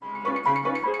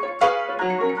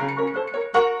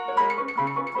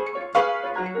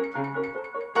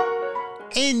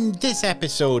this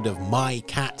episode of My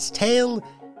Cat's Tale,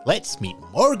 let's meet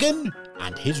Morgan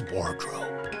and his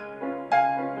wardrobe.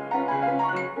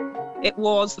 It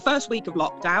was the first week of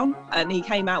lockdown and he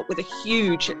came out with a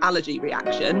huge allergy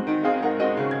reaction.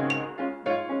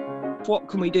 What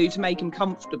can we do to make him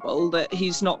comfortable that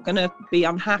he's not going to be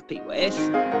unhappy with?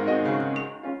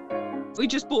 We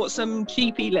just bought some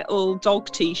cheapy little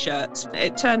dog t-shirts.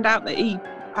 It turned out that he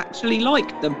actually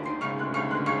liked them.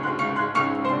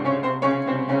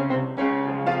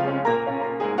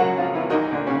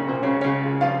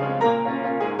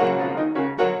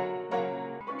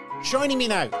 Joining me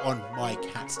now on My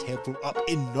Cat's Tale from up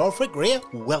in Norfolk, Rhea,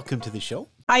 welcome to the show.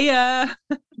 Hiya.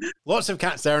 Lots of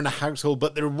cats there in the household,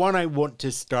 but the one I want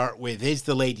to start with is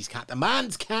the lady's cat, the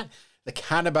man's cat, the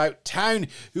cat about town,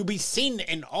 who'll be seen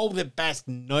in all the best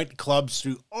nightclubs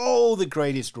through all the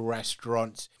greatest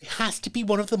restaurants. It has to be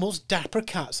one of the most dapper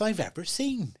cats I've ever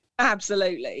seen.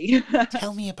 Absolutely.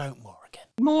 Tell me about Morgan.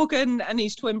 Morgan and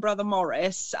his twin brother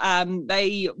Morris,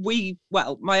 my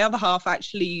other half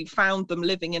actually found them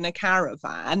living in a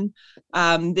caravan.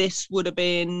 This would have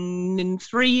been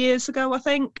 3 years ago, I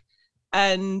think.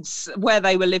 And where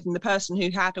they were living, the person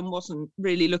who had them wasn't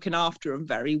really looking after them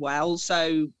very well.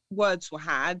 So words were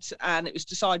had, and it was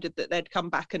decided that they'd come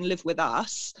back and live with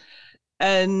us.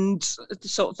 And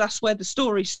sort of that's where the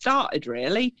story started,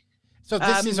 really. So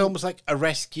this is almost like a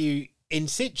rescue in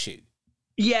situ.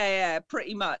 Yeah,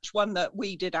 pretty much. One that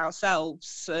we did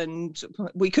ourselves, and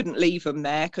we couldn't leave them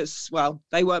there because, well,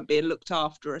 they weren't being looked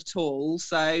after at all.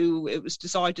 So it was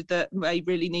decided that they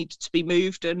really needed to be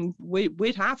moved, and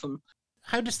we'd have them.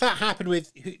 How does that happen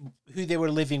with who they were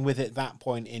living with at that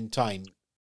point in time?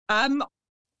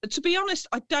 To be honest,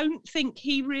 I don't think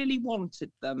he really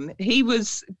wanted them. He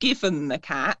was given the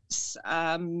cats.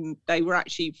 They were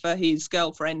actually for his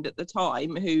girlfriend at the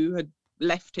time, who had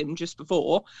left him just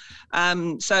before.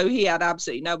 So he had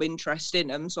absolutely no interest in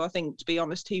them. So I think, to be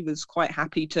honest, he was quite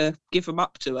happy to give them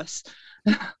up to us.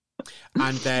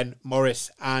 And then Morris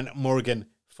and Morgan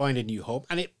find a new home.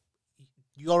 And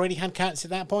you already had cats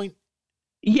at that point?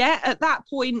 Yeah, at that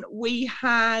point we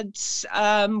had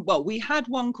we had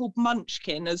one called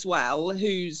Munchkin as well,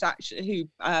 who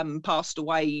passed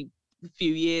away a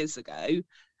few years ago.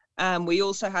 We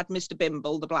also had Mr.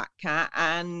 Bimble, the black cat,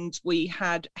 and we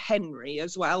had Henry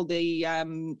as well, the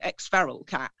ex-feral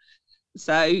cat.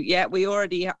 So yeah, we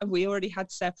already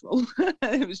had several.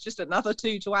 It was just another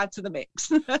two to add to the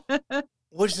mix.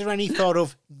 Was there any thought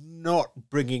of not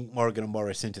bringing Morgan and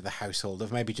Morris into the household,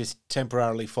 of maybe just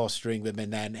temporarily fostering them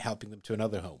and then helping them to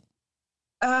another home?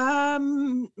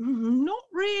 Not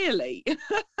really.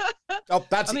 Oh,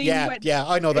 that's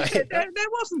I know that. There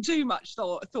wasn't too much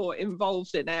thought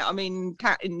involved in it. I mean,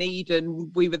 cat in need,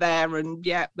 and we were there, and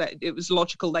yeah, it was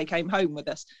logical they came home with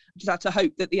us. Just had to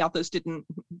hope that the others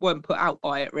weren't put out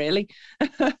by it, really.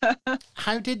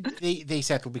 How did they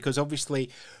settle? Because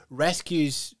obviously,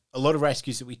 a lot of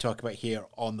rescues that we talk about here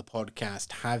on the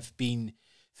podcast have been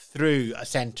through a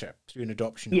centre, through an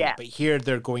adoption home. But here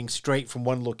they're going straight from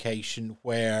one location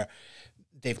where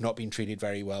they've not been treated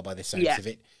very well by the sounds of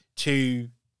it, to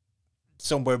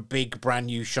somewhere big, brand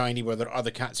new, shiny, where there are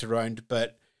other cats around,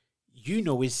 but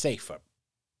is safer.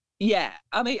 Yeah,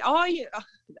 I mean,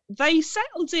 they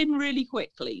settled in really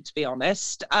quickly, to be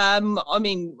honest. I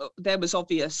mean, there was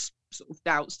obvious sort of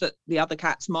doubts that the other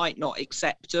cats might not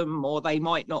accept them or they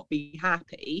might not be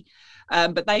happy,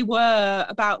 but they were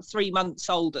about 3 months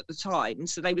old at the time,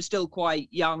 so they were still quite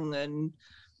young and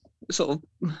sort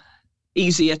of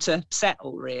easier to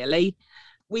settle, really.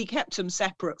 We kept them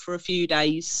separate for a few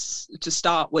days to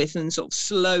start with and sort of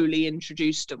slowly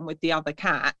introduced them with the other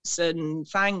cats, and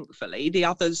thankfully the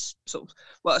others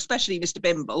especially Mr.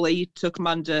 Bimble, he took them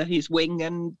under his wing,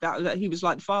 and he was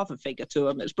like father figure to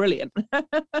them. It was brilliant.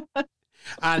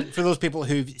 And for those people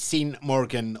who've seen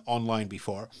Morgan online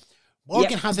before,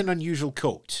 Morgan has an unusual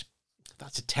coat.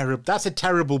 That's a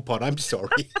terrible pun. I'm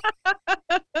sorry.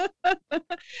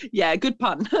 Yeah, good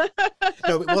pun.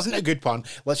 No, it wasn't a good pun.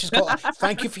 Let's just call it.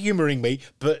 Thank you for humouring me,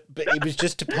 but it was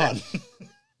just a pun.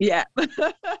 Yeah.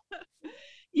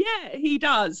 Yeah, he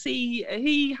does.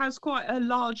 He has quite a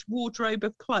large wardrobe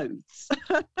of clothes.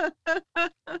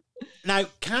 Now,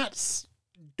 cats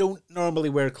don't normally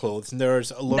wear clothes, and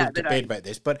there's a lot of debate about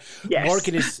this, but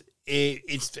Morgan is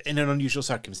in an unusual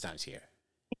circumstance here.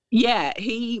 Yeah,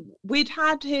 we'd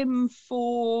had him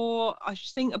for, I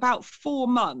think, about 4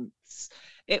 months.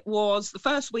 It was the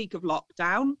first week of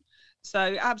lockdown,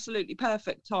 so absolutely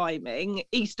perfect timing.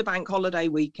 Easter bank holiday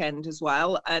weekend as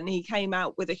well, and he came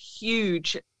out with a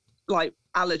huge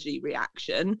allergy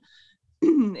reaction.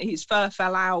 his fur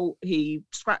fell out, he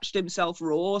scratched himself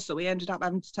raw, so we ended up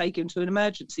having to take him to an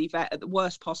emergency vet at the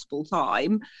worst possible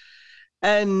time.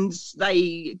 And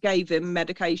they gave him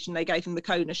medication. They gave him the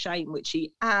cone of shame, which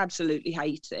he absolutely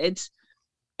hated.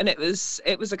 And it was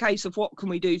a case of what can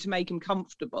we do to make him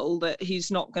comfortable that he's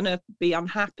not going to be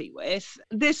unhappy with.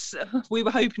 This, we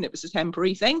were hoping it was a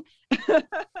temporary thing.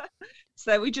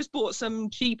 So we just bought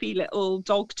some cheapy little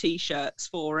dog T-shirts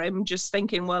for him, just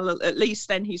thinking, well, at least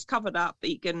then he's covered up.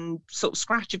 He can sort of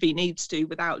scratch if he needs to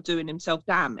without doing himself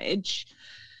damage,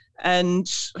 and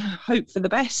hope for the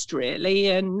best, really.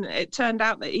 And it turned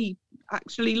out that he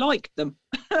actually liked them,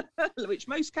 which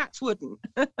most cats wouldn't.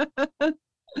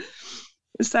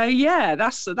 So yeah,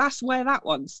 that's where that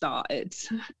one started.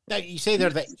 Now you say there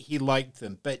that he liked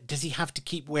them, but does he have to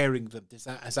keep wearing them? Is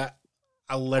that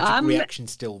allergic reaction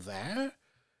still there?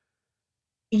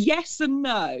 Yes and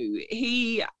no.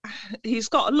 He's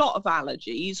got a lot of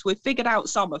allergies. We've figured out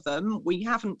some of them. We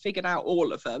haven't figured out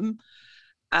all of them.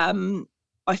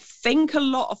 I think a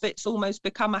lot of it's almost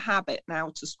become a habit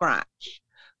now to scratch,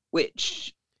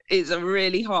 which is a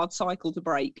really hard cycle to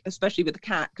break, especially with a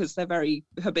cat, because they're very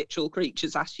habitual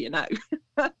creatures, as you know.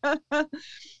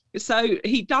 So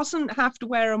he doesn't have to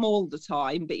wear them all the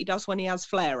time, but he does when he has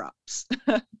flare-ups,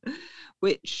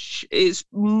 which is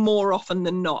more often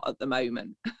than not at the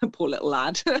moment. Poor little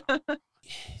lad.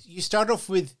 You start off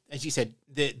with, as you said,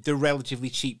 the relatively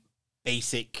cheap,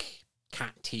 basic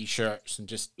cat T-shirts and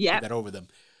just put that over them.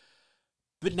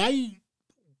 But now,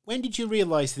 when did you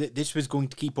realise that this was going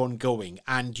to keep on going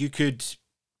and you could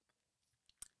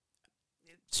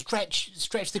stretch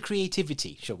the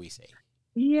creativity, shall we say?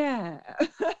 Yeah.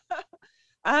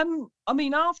 I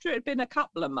mean, after it had been a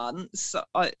couple of months,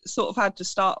 I sort of had to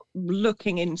start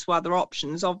looking into other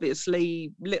options.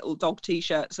 Obviously, little dog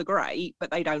T-shirts are great, but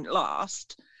they don't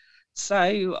last.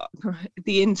 So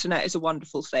the internet is a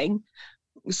wonderful thing.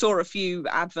 We saw a few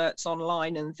adverts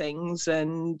online and things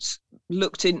and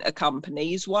looked into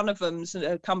companies. One of them's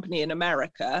a company in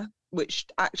America which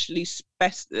actually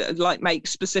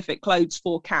makes specific clothes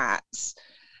for cats,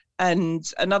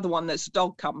 and another one that's a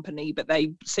dog company, but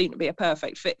they seem to be a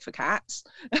perfect fit for cats.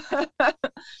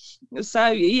 So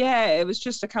yeah, it was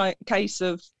just a case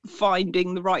of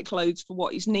finding the right clothes for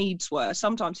what his needs were.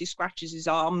 Sometimes he scratches his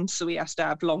arms, so he has to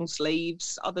have long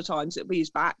sleeves. Other times it'll be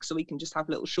his back, so he can just have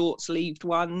little short sleeved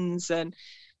ones. And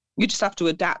you just have to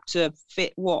adapt to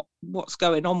fit what's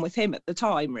going on with him at the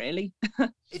time, really.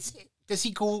 Does he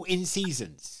go in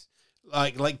seasons?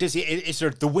 Like does he? Is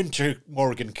there the winter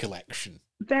Morgan collection?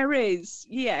 There is,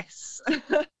 yes.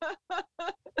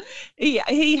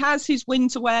 He has his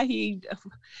winter wear.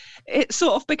 It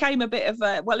sort of became a bit of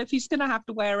a, well, if he's going to have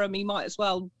to wear them, he might as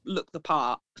well look the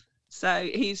part. So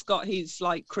he's got his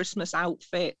like Christmas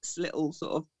outfits, little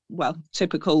sort of, well,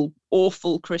 typical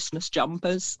awful Christmas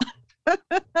jumpers.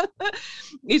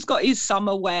 He's got his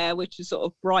summer wear, which is sort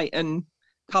of bright and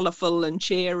colourful and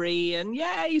cheery. And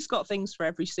yeah, he's got things for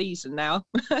every season now.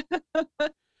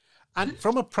 And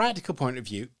from a practical point of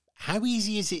view, how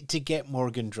easy is it to get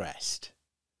Morgan dressed?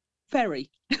 Very.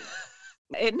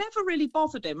 It never really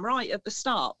bothered him right at the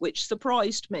start, which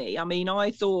surprised me. I mean,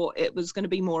 I thought it was going to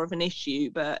be more of an issue,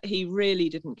 but he really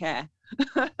didn't care.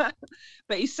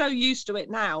 But he's so used to it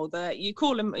now that you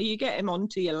get him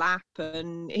onto your lap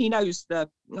and he knows the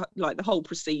whole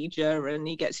procedure, and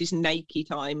he gets his naked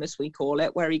time, as we call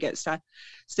it, where he gets to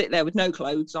sit there with no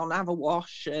clothes on, have a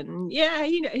wash, and yeah,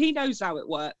 he knows how it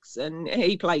works and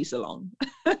he plays along.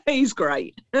 He's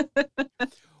great.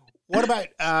 What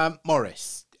about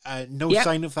Morris? No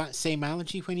sign of that same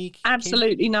allergy when he came?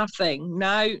 Absolutely nothing.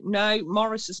 No,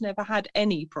 Morris has never had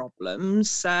any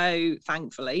problems. So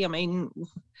thankfully, I mean,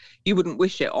 you wouldn't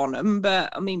wish it on him,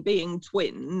 but I mean, being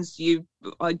twins,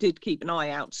 I did keep an eye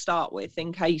out to start with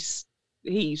in case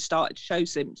he started to show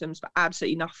symptoms, but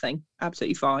absolutely nothing.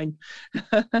 Absolutely fine.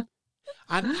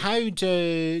 And how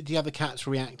do the other cats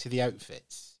react to the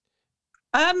outfits?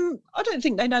 I don't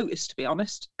think they noticed, to be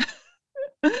honest.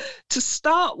 To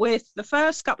start with, the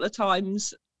first couple of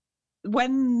times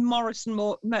when Morris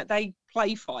and they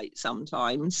play fight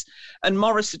sometimes, and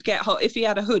Morris would if he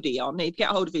had a hoodie on, he'd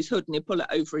get hold of his hood and he'd pull it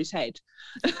over his head.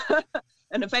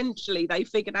 And eventually they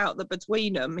figured out that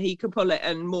between them he could pull it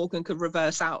and Morgan could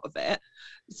reverse out of it.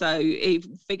 So he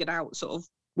figured out, sort of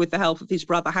with the help of his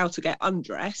brother, how to get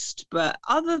undressed. But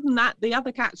other than that, the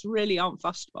other cats really aren't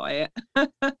fussed by it.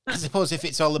 I suppose if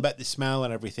it's all about the smell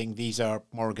and everything, these are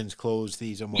Morgan's clothes,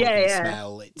 these are Morgan's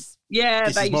smell.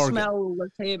 They smell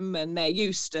with him and they're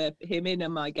used to him in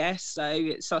them, I guess. So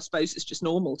I suppose it's just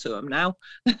normal to them now.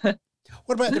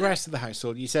 What about the rest of the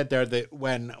household? You said there that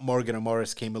when Morgan and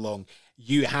Morris came along,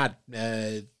 you had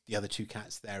the the other two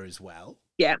cats there as well.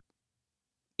 Yeah.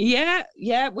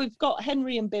 We've got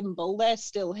Henry and Bimble. They're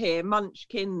still here.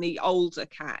 Munchkin, the older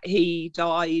cat, he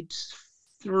died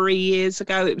 3 years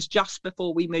ago. It was just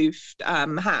before we moved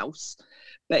house.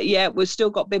 But yeah, we've still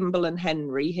got Bimble and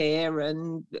Henry here.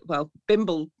 And well,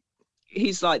 Bimble,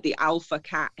 he's like the alpha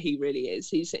cat. He really is.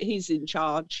 He's in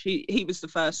charge. He was the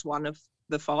first one of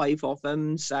the 5 of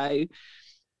them. So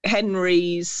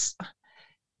Henry's,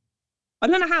 I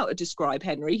don't know how to describe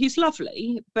Henry. He's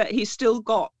lovely, but he's still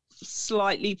got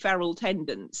slightly feral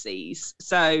tendencies.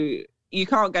 So you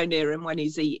can't go near him when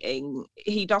he's eating.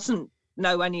 He doesn't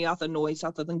know any other noise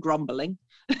other than grumbling.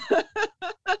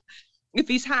 If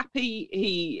he's happy,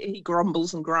 he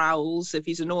grumbles and growls. If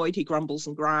he's annoyed, he grumbles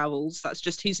and growls. That's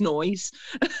just his noise.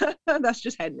 That's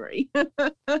just Henry.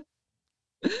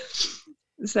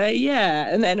 So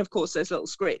yeah, and then of course there's little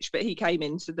Scritch, but he came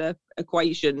into the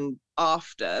equation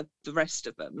after the rest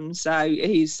of them. So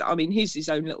he's his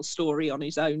own little story on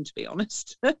his own, to be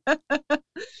honest.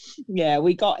 Yeah,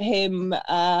 we got him,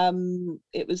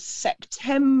 it was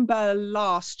September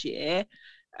last year,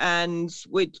 and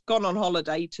we'd gone on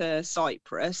holiday to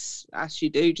Cyprus, as you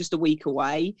do, just a week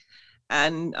away.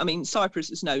 And I mean,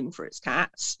 Cyprus is known for its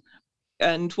cats.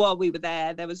 And while we were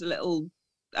there, there was a little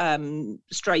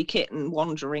stray kitten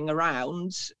wandering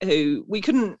around who we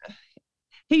couldn't,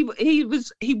 he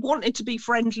wanted to be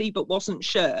friendly but wasn't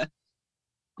sure.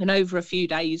 And over a few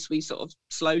days we sort of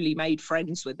slowly made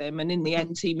friends with him, and in the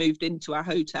end he moved into our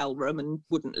hotel room and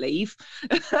wouldn't leave.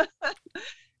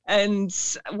 And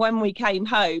when we came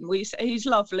home, he's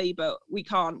lovely, but we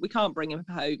can't bring him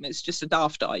home. It's just a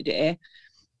daft idea.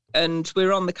 And we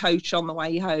were on the coach on the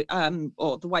way home,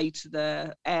 or the way to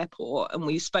the airport, and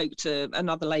we spoke to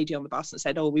another lady on the bus and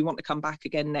said, oh, we want to come back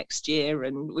again next year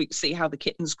and we can see how the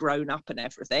kitten's grown up and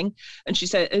everything. And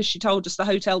she told us the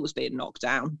hotel was being knocked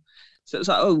down. So it was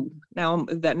like, oh, now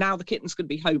the kitten's going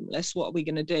to be homeless. What are we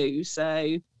going to do?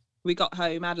 So we got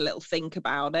home, had a little think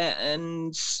about it,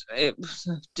 and it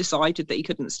decided that he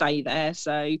couldn't stay there.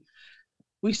 So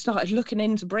we started looking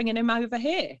into bringing him over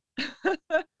here.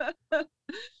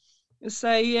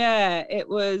 So yeah,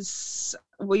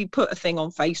 we put a thing on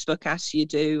Facebook, as you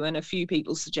do, and a few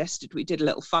people suggested we did a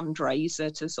little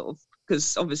fundraiser to sort of,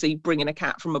 because obviously bringing a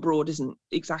cat from abroad isn't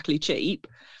exactly cheap.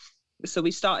 So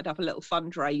we started up a little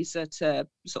fundraiser to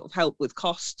sort of help with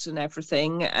costs and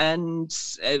everything, and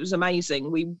it was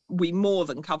amazing. We more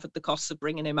than covered the costs of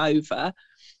bringing him over.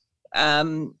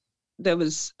 There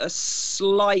was a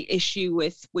slight issue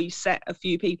with, we set a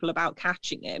few people about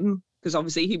catching him, because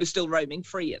obviously he was still roaming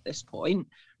free at this point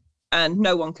and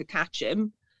no one could catch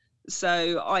him.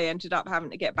 So I ended up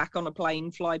having to get back on a plane,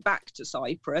 fly back to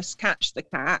Cyprus, catch the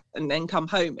cat, and then come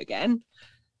home again.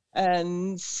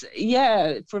 And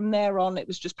yeah, from there on, it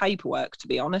was just paperwork, to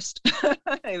be honest.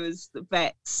 It was the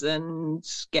vets and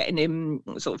getting him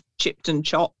sort of chipped and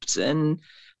chopped and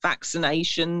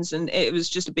vaccinations. And it was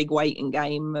just a big waiting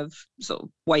game of sort of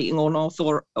waiting on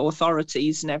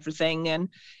authorities and everything. And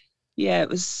yeah, it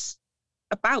was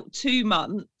about 2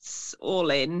 months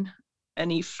all in, and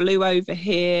he flew over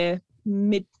here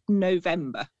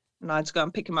mid-November, and I had to go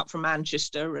and pick him up from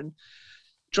Manchester and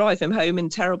drive him home in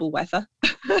terrible weather.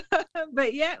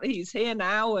 But yeah, he's here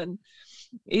now, and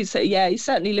he's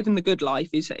certainly living the good life.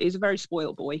 He's a very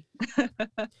spoiled boy.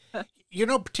 You're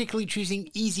not particularly choosing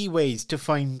easy ways to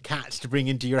find cats to bring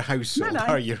into your household,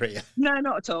 are you, Ria? No,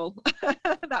 not at all.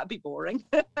 That'd be boring.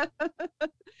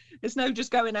 There's no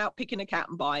just going out, picking a cat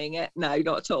and buying it. No,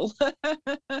 not at all.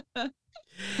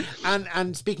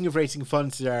 And speaking of raising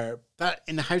funds there, that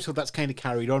in the household, that's kind of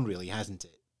carried on, really, hasn't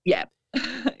it? Yeah.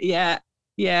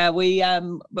 Yeah, we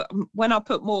when I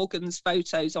put Morgan's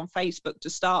photos on Facebook to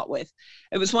start with,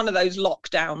 it was one of those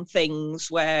lockdown things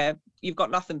where you've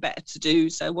got nothing better to do.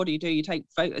 So what do? You take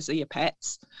photos of your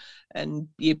pets and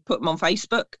you put them on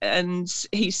Facebook. And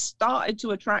he started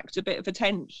to attract a bit of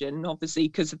attention, obviously,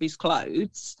 because of his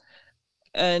clothes.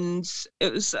 And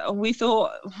we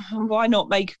thought, why not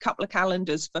make a couple of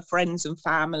calendars for friends and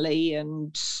family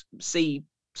and see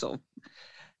sort of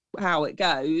how it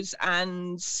goes.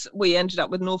 And we ended up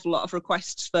with an awful lot of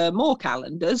requests for more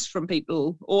calendars from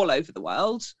people all over the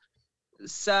world.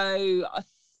 So I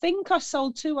think I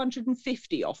sold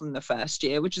 250 of them the first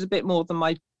year, which is a bit more than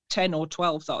my 10 or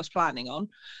 12 that I was planning on.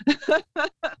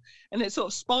 And it sort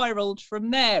of spiraled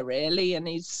from there, really. And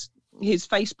his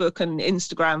Facebook and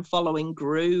Instagram following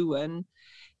grew, and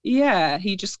yeah,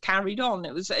 he just carried on.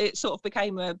 It sort of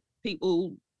became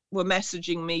people were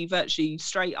messaging me virtually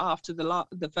straight after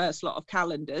the first lot of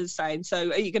calendars saying, so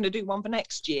are you going to do one for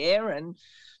next year? And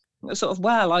sort of,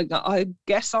 well, I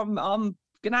guess I'm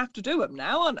going to have to do them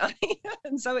now, aren't I?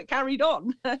 And so it carried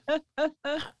on.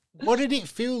 What did it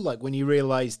feel like when you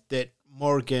realised that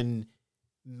Morgan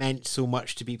meant so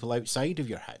much to people outside of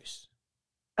your house?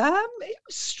 It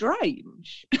was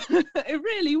strange. It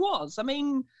really was. I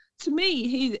mean, to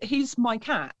me, he's my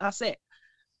cat. That's it.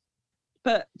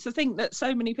 But to think that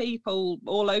so many people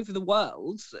all over the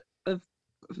world have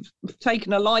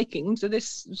taken a liking to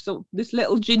this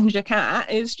little ginger cat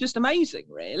is just amazing,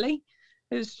 really.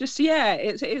 It's just,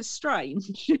 it's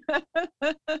strange.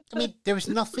 I mean, there was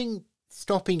nothing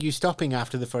stopping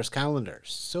after the first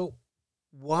calendars. So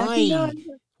why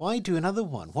do another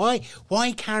one?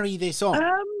 Why carry this on?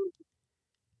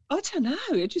 I don't know.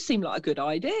 It just seemed like a good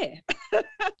idea.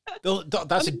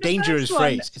 That's a dangerous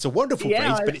phrase. It's a wonderful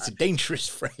phrase, but it's a dangerous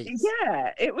phrase.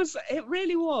 Yeah, it was. It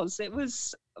really was. It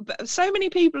was. So many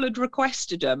people had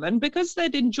requested them, and because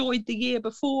they'd enjoyed the year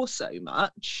before so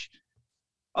much,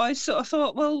 I sort of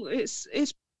thought, well, it's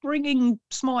bringing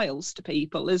smiles to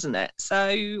people, isn't it?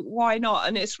 So why not?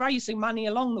 And it's raising money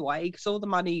along the way, because all the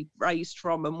money raised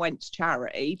from them went to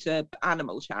charity, to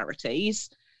animal charities.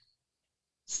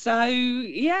 So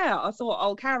yeah, I thought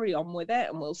I'll carry on with it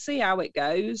and we'll see how it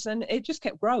goes. And it just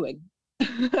kept growing.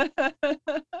 And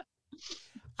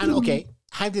okay,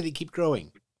 how did it keep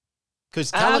growing?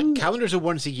 Because calendars are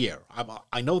once a year.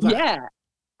 I know that. Yeah.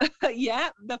 Yeah.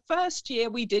 The first year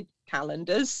we did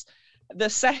calendars. The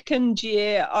second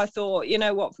year I thought, you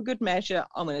know what, for good measure,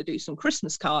 I'm going to do some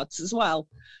Christmas cards as well.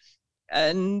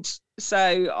 And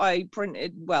so I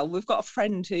printed, we've got a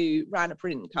friend who ran a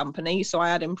printing company, so I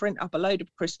had him print up a load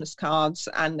of Christmas cards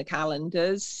and the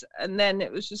calendars. And then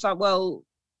it was just like, well,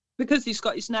 because he's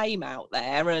got his name out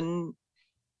there and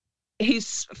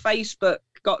his Facebook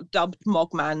got dubbed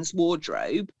Mogman's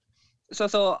Wardrobe. So I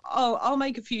thought, I'll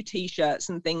make a few T-shirts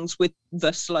and things with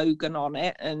the slogan on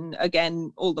it. And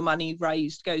again, all the money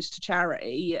raised goes to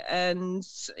charity. And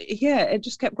yeah, it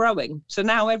just kept growing. So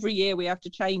now every year we have to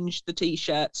change the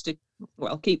T-shirts to,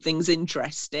 keep things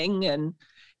interesting. And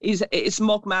it's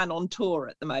Mogman on tour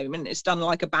at the moment. It's done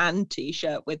like a band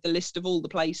T-shirt with the list of all the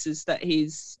places that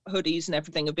his hoodies and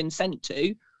everything have been sent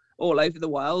to all over the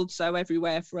world. So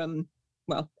everywhere from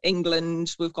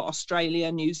England, we've got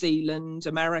Australia, New Zealand,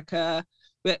 America,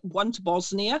 one to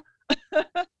Bosnia.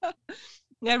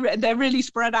 They're really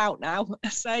spread out now.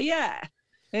 So yeah,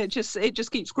 it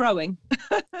just keeps growing.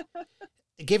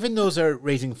 Given those are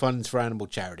raising funds for animal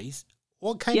charities,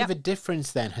 what kind of a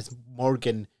difference then has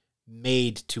Morgan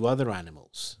made to other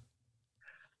animals?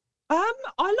 I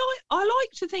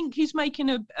like to think he's making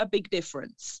a big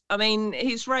difference. I mean,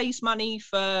 he's raised money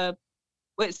for.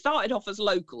 Well, it started off as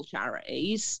local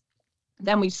charities.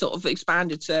 Then we sort of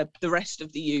expanded to the rest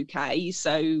of the UK.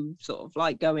 So sort of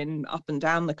like going up and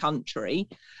down the country.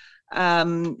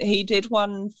 He did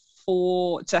one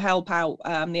to help out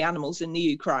the animals in the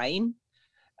Ukraine.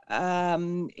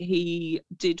 Scritch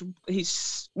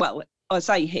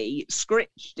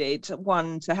did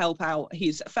one to help out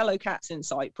his fellow cats in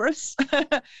Cyprus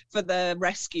for the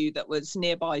rescue that was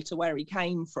nearby to where he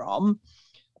came from.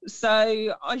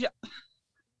 So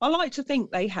I like to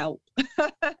think they help.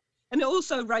 And it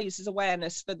also raises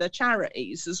awareness for the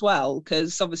charities as well,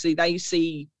 because obviously they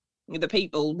see the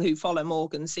people who follow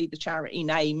Morgan see the charity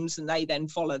names and they then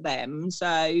follow them.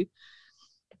 So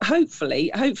hopefully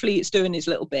it's doing his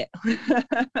little bit.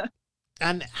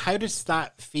 And how does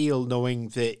that feel, knowing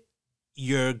that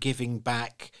you're giving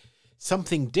back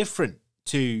something different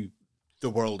to the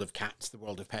world of cats, the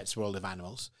world of pets, the world of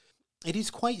animals? It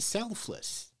is quite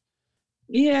selfless.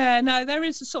 Yeah, no, there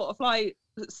is a sort of like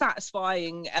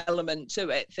satisfying element to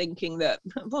it, thinking that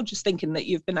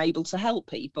you've been able to help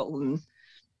people and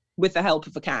with the help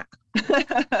of a cat.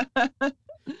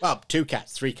 Well, 2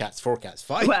 cats, 3 cats, 4 cats,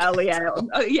 5 Well, cats.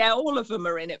 yeah, all of them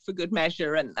are in it for good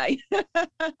measure, aren't they?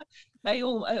 They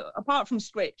all, apart from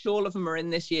Scritch, all of them are in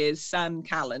this year's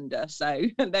calendar, so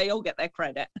they all get their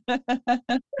credit.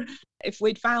 If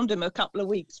we'd found him a couple of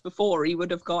weeks before, he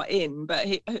would have got in, but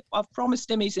I've promised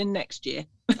him he's in next year.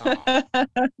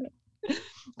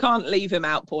 Can't leave him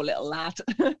out, poor little lad.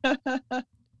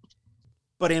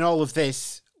 But in all of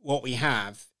this, what we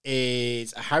have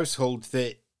is a household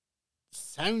that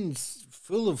sounds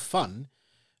full of fun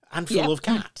and full of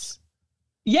cats.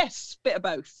 Yes, bit of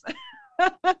both.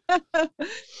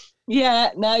 Yeah,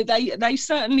 no, they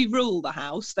certainly rule the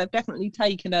house. They've definitely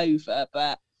taken over,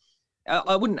 but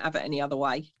I wouldn't have it any other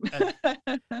way.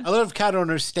 A lot of cat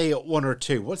owners stay at 1 or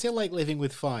 2. What's it like living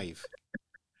with 5?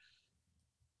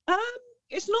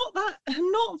 It's not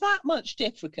that much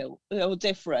difficult or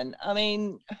different. I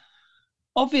mean,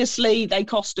 obviously they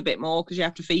cost a bit more because you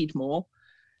have to feed more.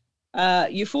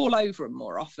 You fall over them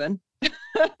more often.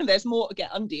 There's more to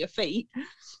get under your feet,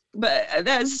 but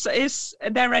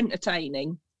they're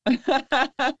entertaining.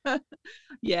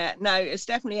 Yeah, no, it's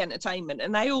definitely entertainment,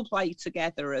 and they all play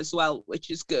together as well,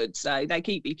 which is good. So they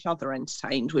keep each other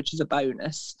entertained, which is a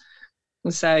bonus.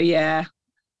 So yeah,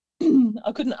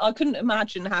 I couldn't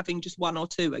imagine having just one or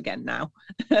two again now.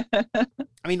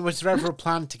 I mean, was there ever a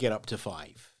plan to get up to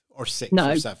 5 or 6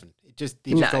 No. or 7? They just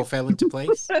all fell into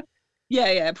place?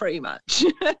 Yeah, pretty much.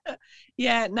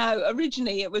 Yeah, no,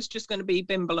 originally it was just going to be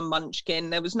Bimble and Munchkin.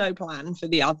 There was no plan for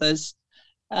the others.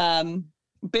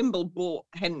 Bimble brought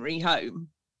Henry home,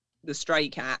 the stray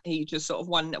cat. He just sort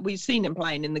of we'd seen him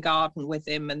playing in the garden with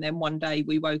him, and then one day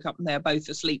we woke up and they're both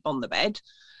asleep on the bed.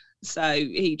 So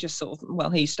he just sort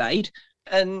of, he stayed.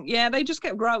 And yeah, they just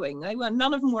kept growing.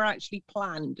 None of them were actually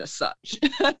planned as such.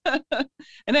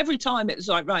 And every time it was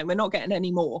like, right, we're not getting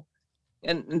any more.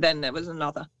 And then there was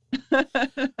another.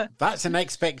 That's an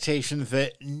expectation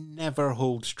that never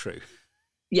holds true.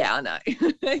 Yeah, I know.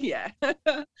 Yeah.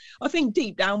 I think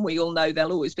deep down we all know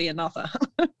there'll always be another.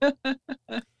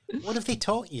 What have they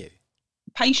taught you?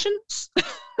 Patience. I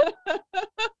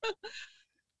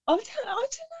don't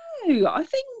know. I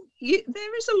think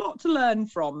there is a lot to learn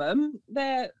from them.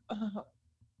 They're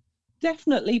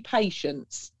definitely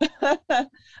patience.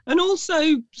 And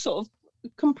also sort of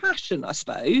compassion, I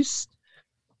suppose.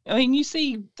 I mean, you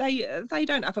see, they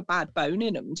don't have a bad bone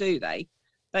in them, do they?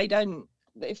 They don't.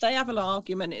 If they have an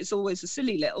argument, it's always a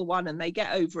silly little one, and they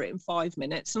get over it in 5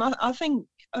 minutes. And I think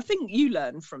you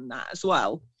learn from that as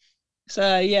well.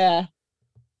 So yeah,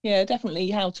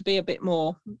 definitely how to be a bit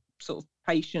more sort of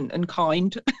patient and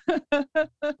kind.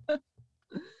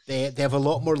 They have a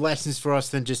lot more lessons for us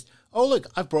than just, oh, look,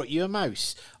 I've brought you a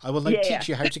mouse. I will now teach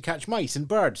you how to catch mice and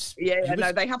birds. Yeah,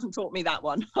 no, they haven't taught me that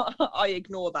one. I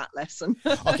ignore that lesson.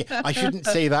 Okay, I shouldn't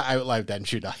say that out loud then,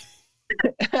 should I?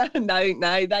 No,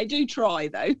 they do try,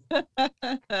 though.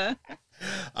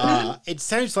 It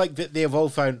sounds like that they have all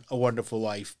found a wonderful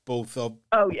life, both of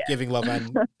giving love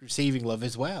and receiving love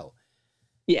as well.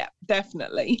 Yeah,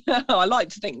 definitely. I like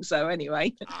to think so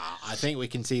anyway. I think we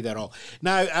can see that all.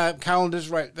 Now, calendars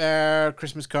right there,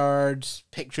 Christmas cards,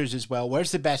 pictures as well.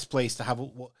 Where's the best place to have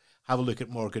a look at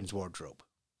Morgan's wardrobe?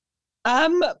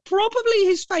 Probably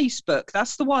his Facebook.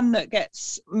 That's the one that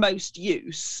gets most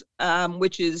use,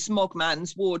 which is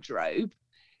Mogman's Wardrobe.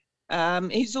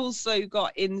 He's also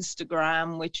got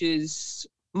Instagram, which is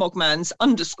Mogman's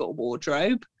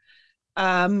 _wardrobe.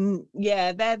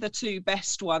 They're the two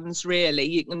best ones,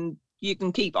 really. You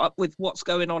can keep up with what's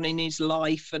going on in his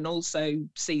life, and also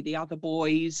see the other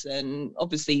boys, and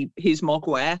obviously his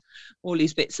mogwear, all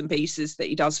his bits and pieces that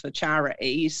he does for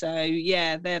charity. So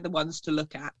yeah, they're the ones to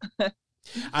look at.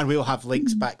 And we'll have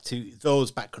links back to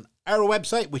those back on our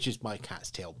website, which is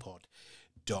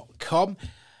mycatstailpod.com.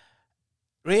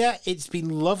 Rhea, it's been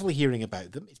lovely hearing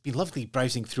about them. It's been lovely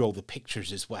browsing through all the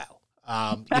pictures as well.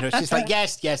 It's just like,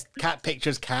 yes, cat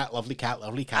pictures, lovely cat,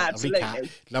 Absolutely.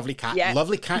 lovely cat Yeah.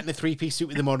 lovely cat in a 3-piece suit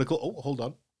with a monocle. Oh, hold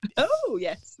on. Oh,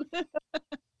 yes.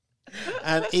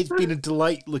 And it's been a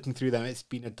delight looking through them. It's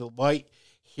been a delight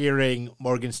hearing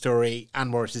Morgan's story and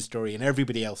Morris's story and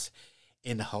everybody else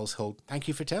in the household. Thank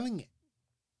you for telling it.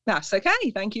 That's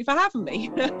okay. Thank you for having me.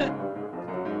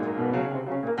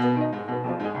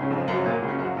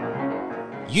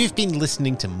 You've been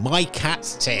listening to My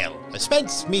Cat's Tale, a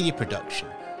Spence Media production.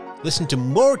 Listen to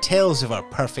more tales of our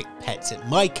perfect pets at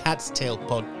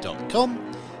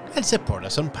mycatstailpod.com and support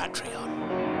us on Patreon.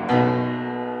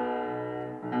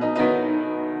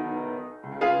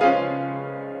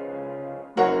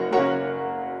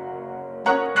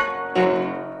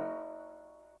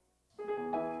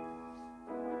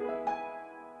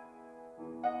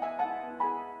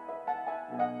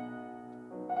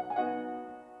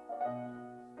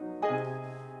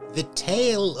 The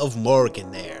tale of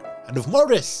Morgan there, and of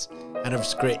Morris, and of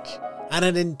Scritch, and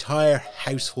an entire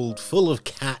household full of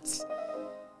cats,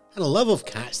 and a love of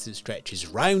cats that stretches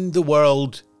round the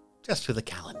world just with a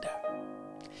calendar.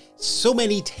 So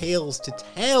many tales to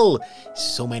tell,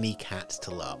 so many cats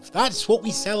to love. That's what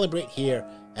we celebrate here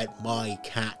at My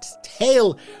Cat's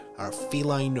Tale, our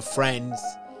feline friends,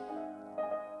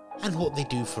 and what they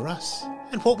do for us,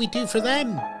 and what we do for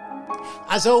them.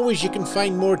 As always, you can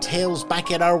find more tales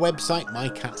back at our website,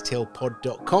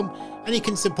 mycatstailpod.com, and you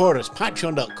can support us,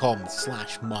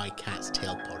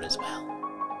 patreon.com/mycatstailpod as well.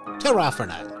 Ta-ra for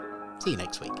now. See you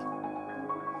next week.